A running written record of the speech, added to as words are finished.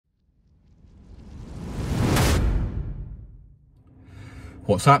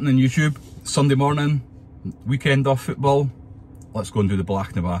What's happening YouTube? Sunday morning, weekend of football. Let's go and do the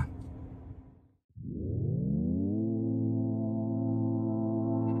Bealach Na Bà.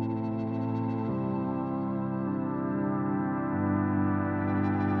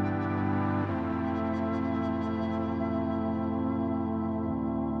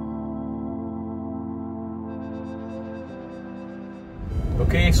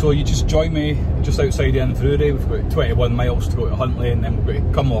 Okay, so you just join me just outside Inverness. We've got 21 miles to go to Huntly, and then we're going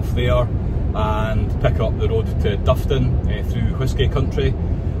to come off there and pick up the road to Dufton through whisky country.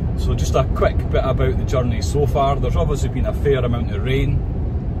 So just a quick bit about the journey so far. There's obviously been a fair amount of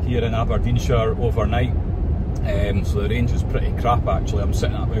rain here in Aberdeenshire overnight, so the range is pretty crap actually. I'm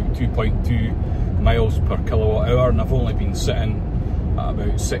sitting at about 2.2 miles per kilowatt hour, and I've only been sitting at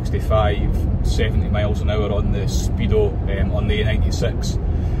about 65-70 miles an hour on the Speedo on the A96.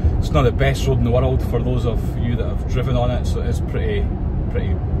 It's not the best road in the world for those of you that have driven on it, so it is pretty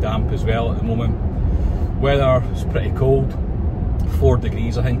damp as well at the moment. Weather is pretty cold, 4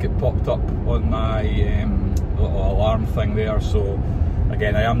 degrees I think it popped up on my little alarm thing there, so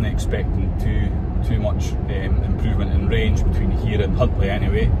again I am not expecting too much improvement in range between here and Huntly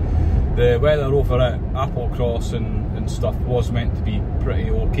anyway. The weather over at Applecross and stuff was meant to be pretty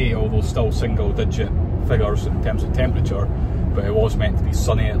okay, although still single digit figures in terms of temperature, but it was meant to be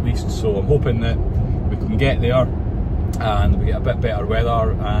sunny at least, so I'm hoping that we can get there and we get a bit better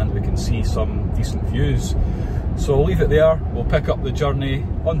weather and we can see some decent views. So I'll leave it there. We'll pick up the journey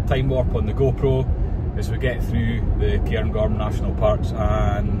on time warp on the GoPro as we get through the Cairngorm National Parks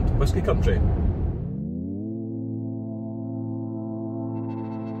and whisky country.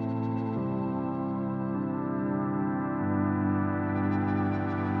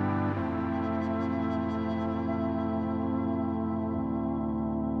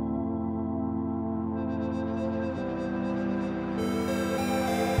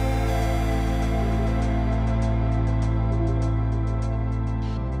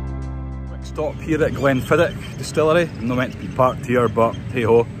 Stop here at Glenfiddich distillery. I'm not meant to be parked here, but hey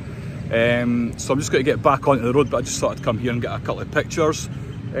ho. So I'm just going to get back onto the road, but I just thought I'd come here and get a couple of pictures.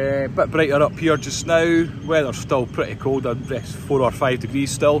 A bit brighter up here just now. Weather's still pretty cold, I'd guess 4 or 5 degrees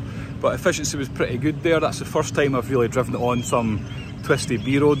still, but efficiency was pretty good there. That's the first time I've really driven it on some twisty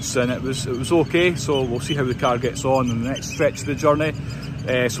B roads, and it was okay. So we'll see how the car gets on in the next stretch of the journey.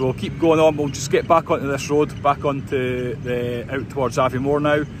 So we'll keep going on. We'll just get back onto this road, back onto out towards Aviemore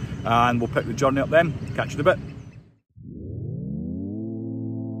now, and we'll pick the journey up then. Catch you in a bit.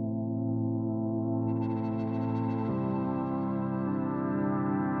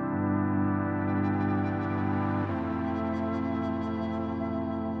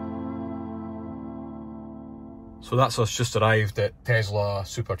 So that's us just arrived at Tesla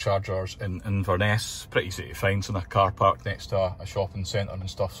Superchargers in Inverness. Pretty easy to find. It's in a car park next to a shopping centre and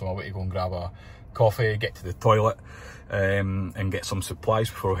stuff, so I'm away to go and grab a coffee, get to the toilet and get some supplies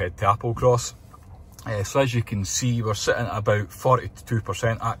before we head to Applecross. So as you can see, we're sitting at about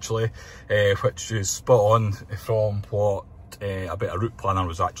 42% actually, which is spot on from what a bit of route planner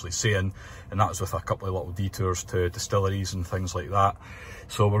was actually saying, and that was with a couple of little detours to distilleries and things like that.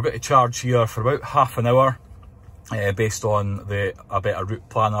 So we're going to charge here for about half an hour. Based on a bit of route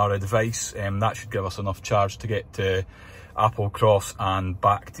planner advice. That should give us enough charge to get to Applecross and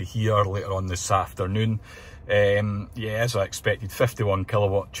back to here later on this afternoon. Yeah, as I expected, 51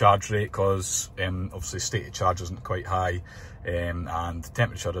 kilowatt charge rate, because obviously state of charge isn't quite high, and the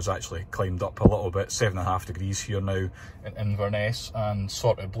temperature has actually climbed up a little bit, 7.5 degrees here now in Inverness, and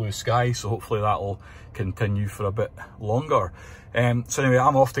sort of blue sky, so hopefully that'll continue for a bit longer. So anyway,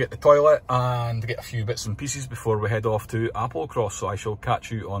 I'm off to get the toilet and get a few bits and pieces before we head off to Applecross, so I shall catch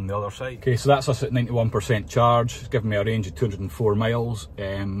you on the other side. Okay, so that's us at 91% charge. It's given me a range of 204 miles,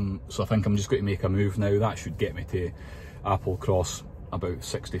 so I think I'm just going to make a move now. That should get me to Applecross about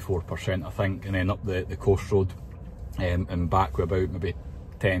 64% I think, and then up the coast road and back with about maybe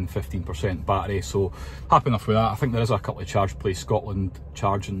 10-15% battery, so happy enough with that. I think there is a couple of Charge Place Scotland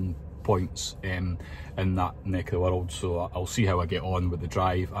charging points in that neck of the world, so I'll see how I get on with the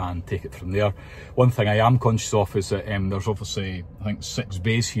drive and take it from there. One thing I am conscious of is that there's obviously I think 6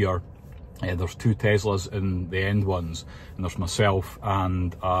 bays here. There's 2 Teslas in the end ones, and there's myself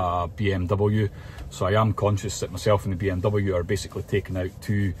and a BMW, so I am conscious that myself and the BMW are basically taking out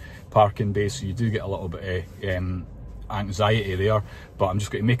 2 parking bays, so you do get a little bit of anxiety there. But I'm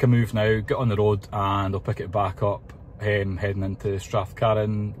just going to make a move now, get on the road, and I'll pick it back up heading into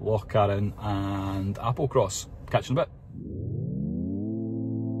Strathcarron, Lochcarron and Applecross. Catch you in a bit.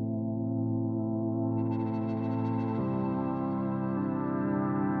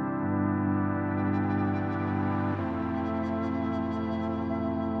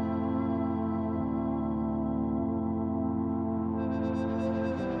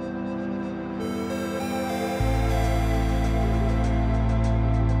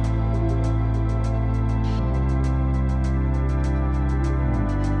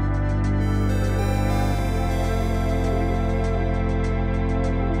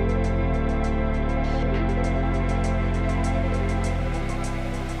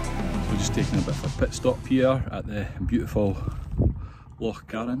 just taking a bit of a pit stop here at the beautiful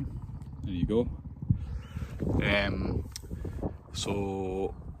Lochcarron. There you go.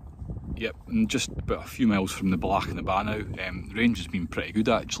 So yep, and just about a few miles from the Bealach Na Bà now. The range has been pretty good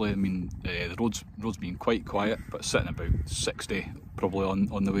actually. I mean, the road's been quite quiet, but sitting about 60 probably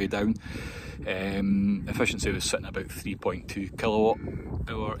on the way down. Efficiency was sitting about 3.2 kilowatt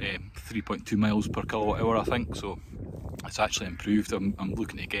hour, 3.2 miles per kilowatt hour I think, so it's actually improved. I'm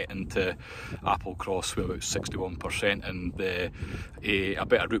looking to get into Applecross with about 61%, and a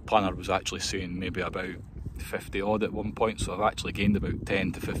better route planner was actually saying maybe about 50 odd at one point, so I've actually gained about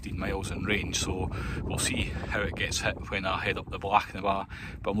 10 to 15 miles in range, so we'll see how it gets hit when I head up the Bealach Na Bà,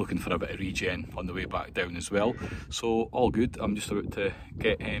 but I'm looking for a bit of regen on the way back down as well. So all good. I'm just about to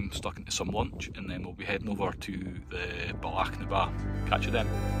get stuck into some lunch, and then we'll be heading over to the Bealach Na Bà. Catch you then.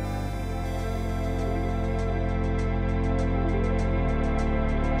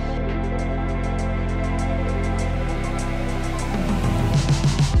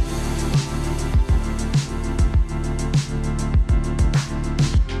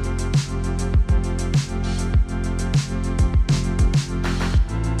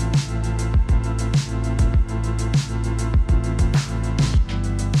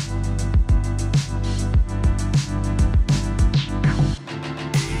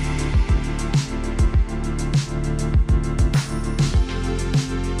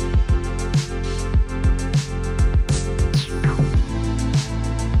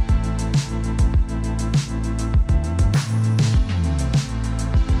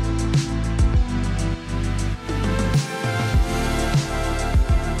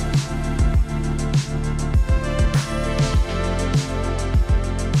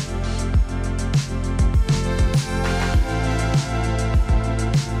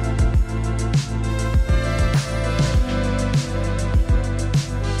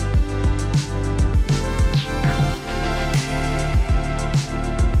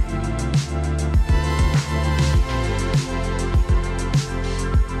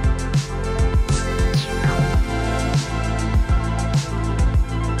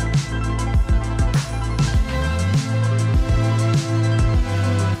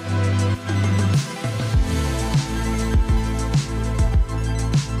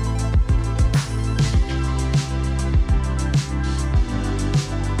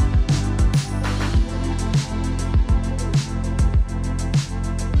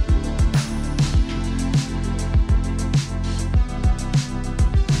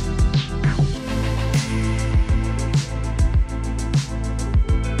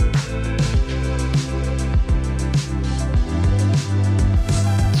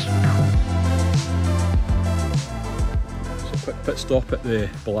 Pit stop at the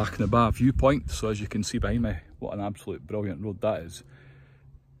Bealach Na Bà viewpoint. So as you can see behind me, what an absolute brilliant road that is.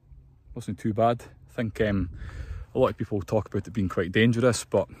 Wasn't too bad. I think a lot of people talk about it being quite dangerous,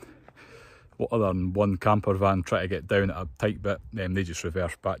 but what other than one camper van try to get down at a tight bit, they just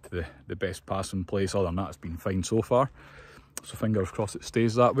reverse back to the best passing place. Other than that, it's been fine so far. So fingers crossed it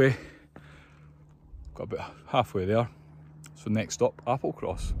stays that way. Got about halfway there. So next stop,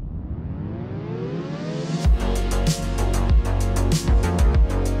 Applecross.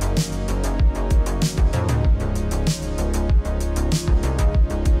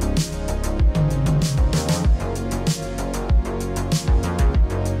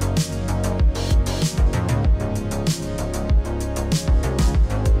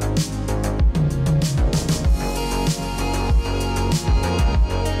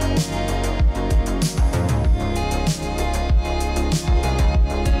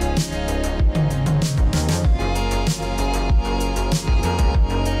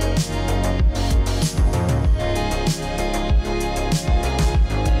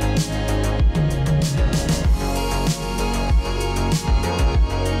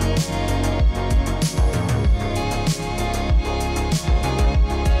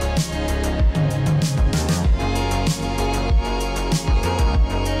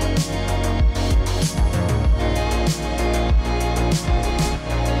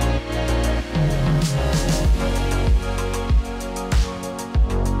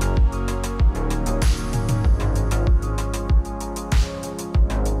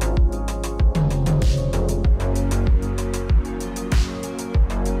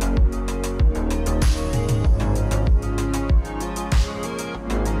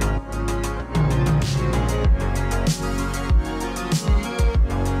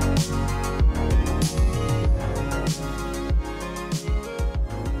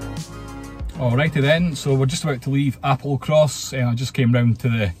 Alrighty then, so we're just about to leave Applecross, and I just came round to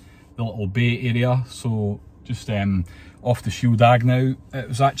the little bay area, so just off the Shieldaig now. It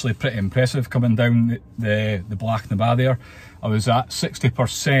was actually pretty impressive coming down the Bealach Na Bà there. I was at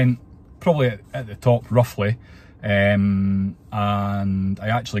 60%, probably at the top roughly, and I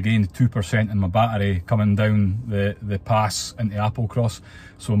actually gained 2% in my battery coming down the pass into Applecross,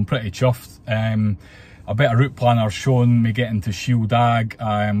 so I'm pretty chuffed. A better route planner showing me getting to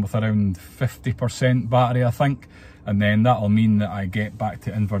Shieldaig with around 50% battery, I think, and then that'll mean that I get back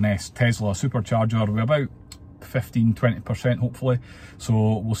to Inverness Tesla Supercharger with about 15-20% hopefully.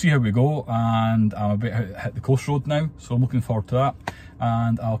 So we'll see how we go, and I'm about to hit the coast road now, so I'm looking forward to that,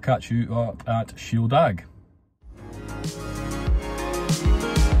 and I'll catch you up at Shieldaig.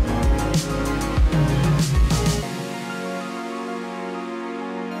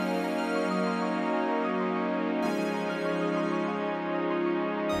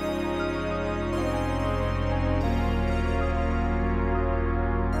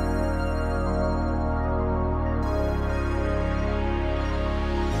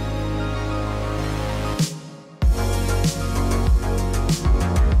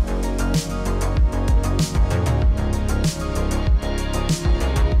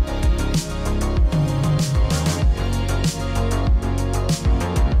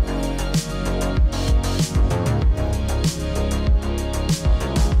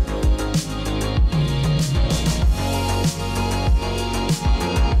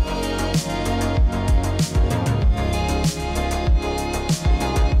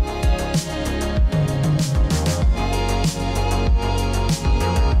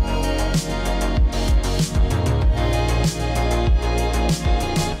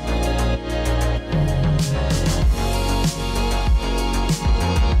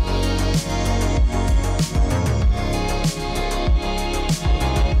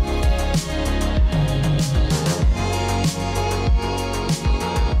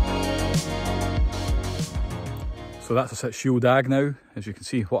 So that's us at Shieldaig now. As you can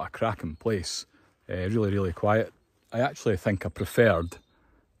see, what a cracking place. Really quiet. I actually think I preferred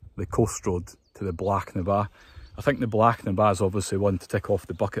the coast road to the Bealach Na Bà. I think the Bealach Na Bà is obviously one to tick off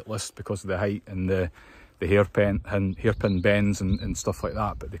the bucket list because of the height and the hairpin bends and stuff like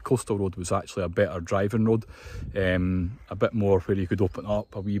that, but the coastal road was actually a better driving road, a bit more where you could open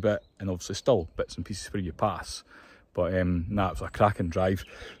up a wee bit, and obviously still bits and pieces where you pass. But nah, it was a cracking drive.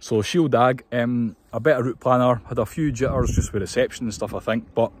 So Shieldaig, a better route planner, had a few jitters just with reception and stuff I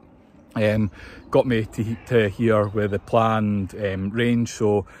think, but got me to here with the planned range,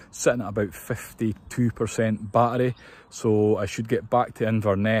 so sitting at about 52% battery. So I should get back to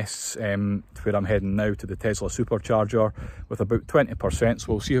Inverness, to where I'm heading now, to the Tesla Supercharger, with about 20%, so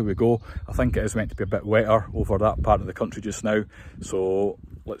we'll see how we go. I think it is meant to be a bit wetter over that part of the country just now, so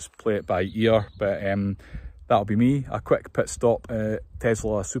let's play it by ear. But that'll be me, a quick pit stop at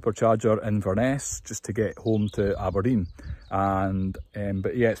Tesla Supercharger Inverness, just to get home to Aberdeen. And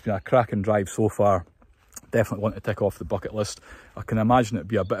but yeah, it's been a cracking drive so far. Definitely want to tick off the bucket list. I can imagine it'd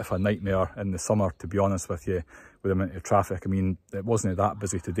be a bit of a nightmare in the summer, to be honest with you, with the amount of traffic. I mean, it wasn't that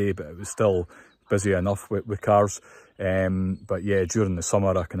busy today, but it was still busy enough with cars. But yeah, during the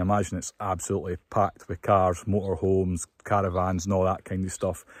summer, I can imagine it's absolutely packed with cars, motorhomes, caravans and all that kind of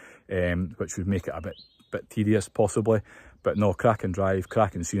stuff, which would make it a bit tedious possibly. But no, cracking drive,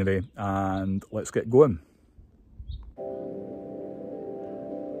 cracking scenery, and let's get going.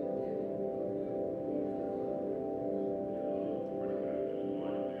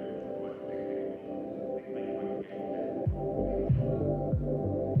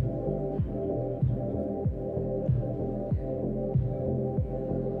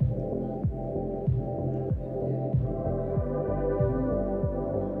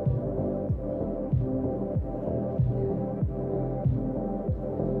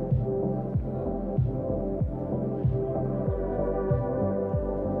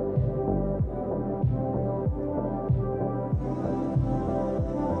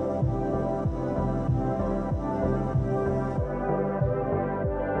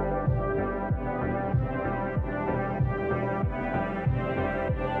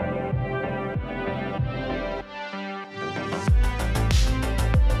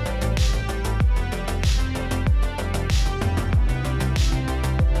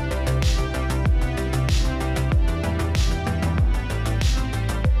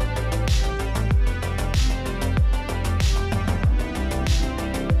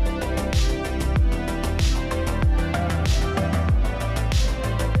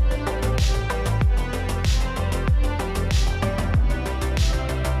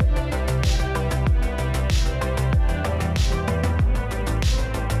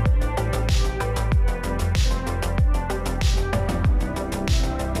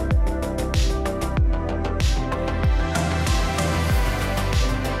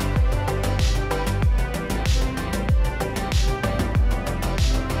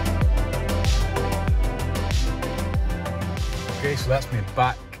 So that's me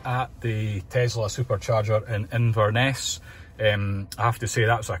back at the Tesla Supercharger in Inverness. I have to say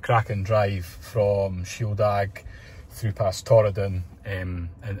that was a cracking drive from Shieldaig through past Torridon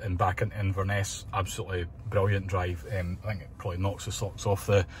and back into Inverness. Absolutely brilliant drive. I think it probably knocks the socks off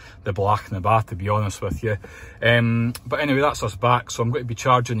the Bealach Na Bà, to be honest with you. But anyway, that's us back. So I'm going to be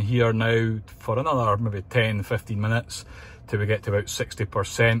charging here now for another maybe 10-15 minutes till we get to about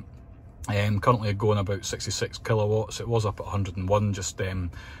 60%. Currently going about 66 kilowatts. It was up at 101 just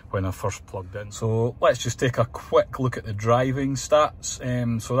when I first plugged in. So let's just take a quick look at the driving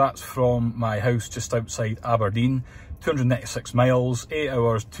stats. So that's from my house just outside Aberdeen. 296 miles, 8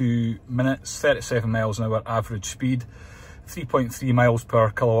 hours 2 minutes, 37 miles an hour average speed, 3.3 miles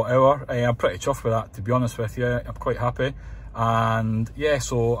per kilowatt hour. I'm pretty chuffed with that, to be honest with you. I'm quite happy. And yeah,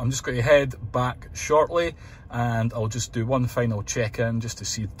 so I'm just going to head back shortly and I'll just do one final check-in just to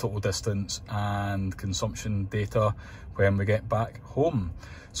see the total distance and consumption data when we get back home.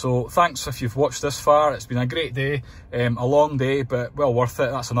 So thanks if you've watched this far. It's been a great day, a long day, but well worth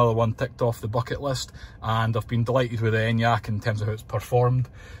it. That's another one ticked off the bucket list, and I've been delighted with the Enqyaq in terms of how it's performed.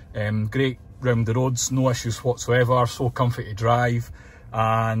 Great round the roads, no issues whatsoever, so comfy to drive,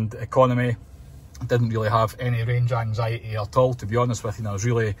 and economy. Didn't really have any range anxiety at all, to be honest with you, and I was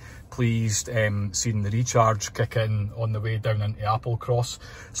really pleased seeing the recharge kick in on the way down into Applecross.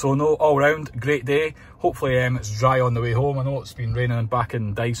 So no, all round great day. Hopefully it's dry on the way home. I know it's been raining back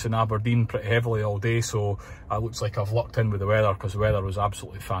in Dyson, Aberdeen pretty heavily all day, so it looks like I've lucked in with the weather because the weather was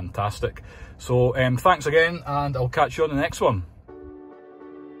absolutely fantastic. So thanks again, and I'll catch you on the next one.